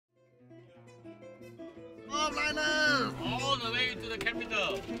of Lynas! All the way to the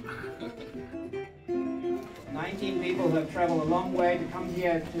capital. 19 people who have traveled a long way to come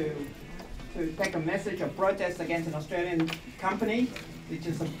here to take a message of protest against an Australian company which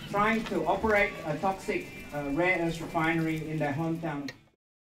is trying to operate a toxic rare earth refinery in their hometown.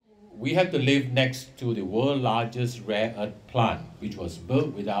 We have to live next to the world's largest rare earth plant, which was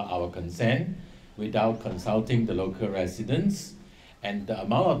built without our consent, without consulting the local residents, and the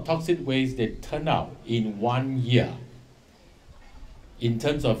amount of toxic waste they turn out in 1 year. In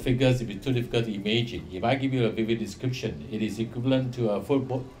terms of figures, it's too difficult to imagine. If I give you a vivid description, it is equivalent to a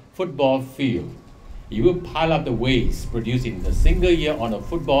football field. You will pile up the waste produced in a single year on a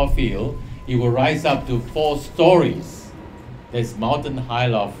football field, it will rise up to 4 stories. There's mountain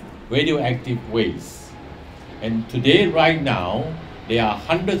high of radioactive waste. And today, right now, there are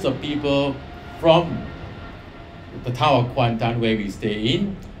hundreds of people from the town of Kuantan, where we stay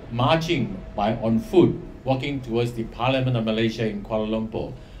in, marching on foot, walking towards the Parliament of Malaysia in Kuala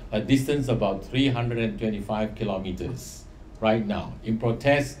Lumpur, a distance about 325 kilometers right now, in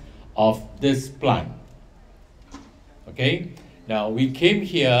protest of this plant. Okay? Now, we came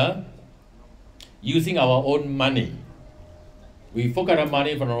here using our own money. We forgot our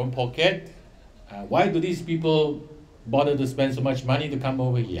money from our own pocket. Why do these people bother to spend so much money to come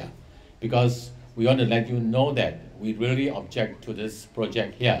over here? Because we want to let you know that we really object to this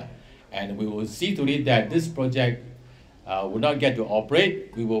project here. And we will see to it that this project will not get to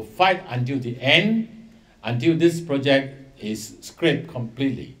operate. We will fight until the end, until this project is scrapped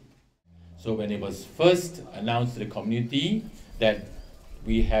completely. So when it was first announced to the community that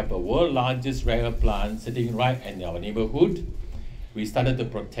we have a world largest rare earth plant sitting right in our neighborhood, we started to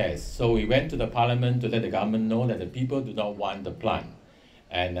protest. So we went to the parliament to let the government know that the people do not want the plant.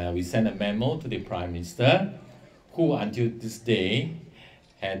 And we sent a memo to the Prime Minister, who until this day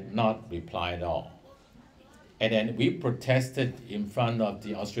had not replied at all. And then we protested in front of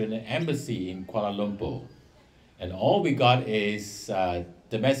the Australian Embassy in Kuala Lumpur. And all we got is the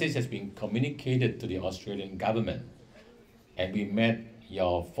message has been communicated to the Australian government. And we met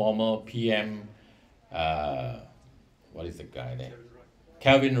your former PM, what is the guy there?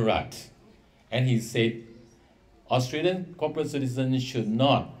 Kelvin Rudd. And he said, Australian corporate citizens should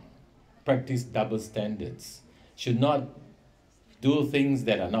not practice double standards, should not do things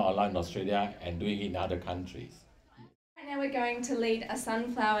that are not allowed in Australia and doing it in other countries. Right now we're going to lead a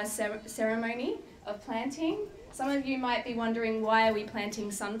sunflower ceremony of planting. Some of you might be wondering, why are we planting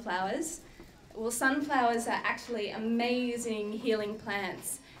sunflowers? Well, sunflowers are actually amazing healing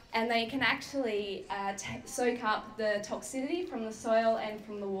plants, and they can actually soak up the toxicity from the soil and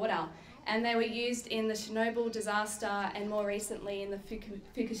from the water. And they were used in the Chernobyl disaster and more recently in the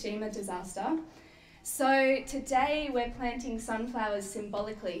Fukushima disaster. So today we're planting sunflowers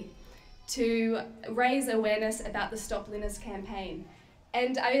symbolically to raise awareness about the Stop Lynas campaign.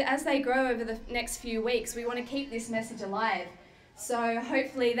 And as they grow over the next few weeks, we want to keep this message alive. So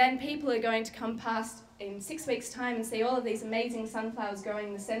hopefully then people are going to come past in 6 weeks' time and see all of these amazing sunflowers growing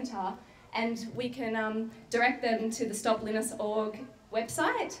in the centre, and we can direct them to the StopLynas.org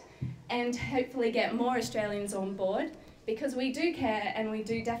website and hopefully get more Australians on board, because we do care and we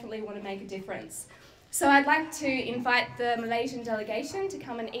do definitely want to make a difference. So I'd like to invite the Malaysian delegation to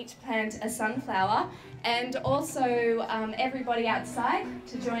come and each plant a sunflower, and also everybody outside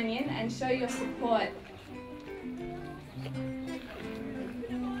to join in and show your support.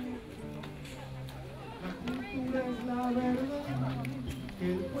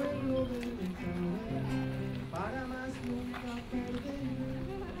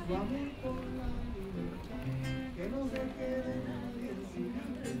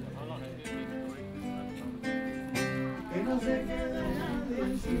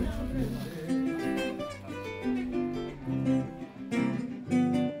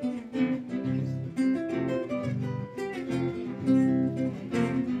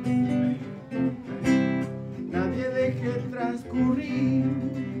 Nadie deje transcurrir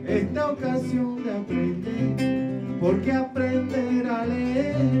esta ocasión de aprender, porque aprender a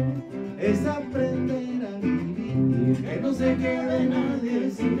leer es aprender a vivir. Que no se quede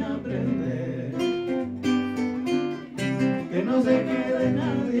nadie sin aprender, que no se quede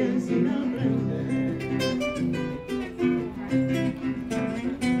nadie sin aprender.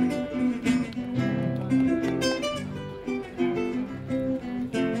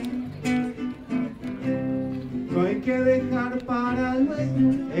 No hay que dejar para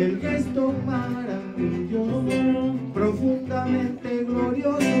luego el gesto maravilloso, profundamente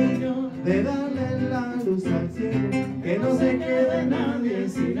glorioso, de darle la luz al cielo. Que no se quede nadie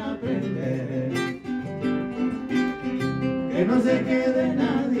sin aprender, que no se quede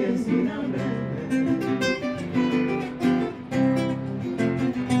nadie sin aprender.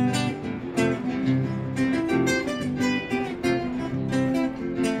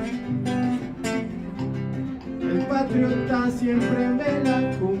 El patriota siempre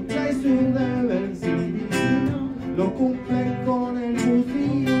vela, cumple su deber civil, lo cumple con el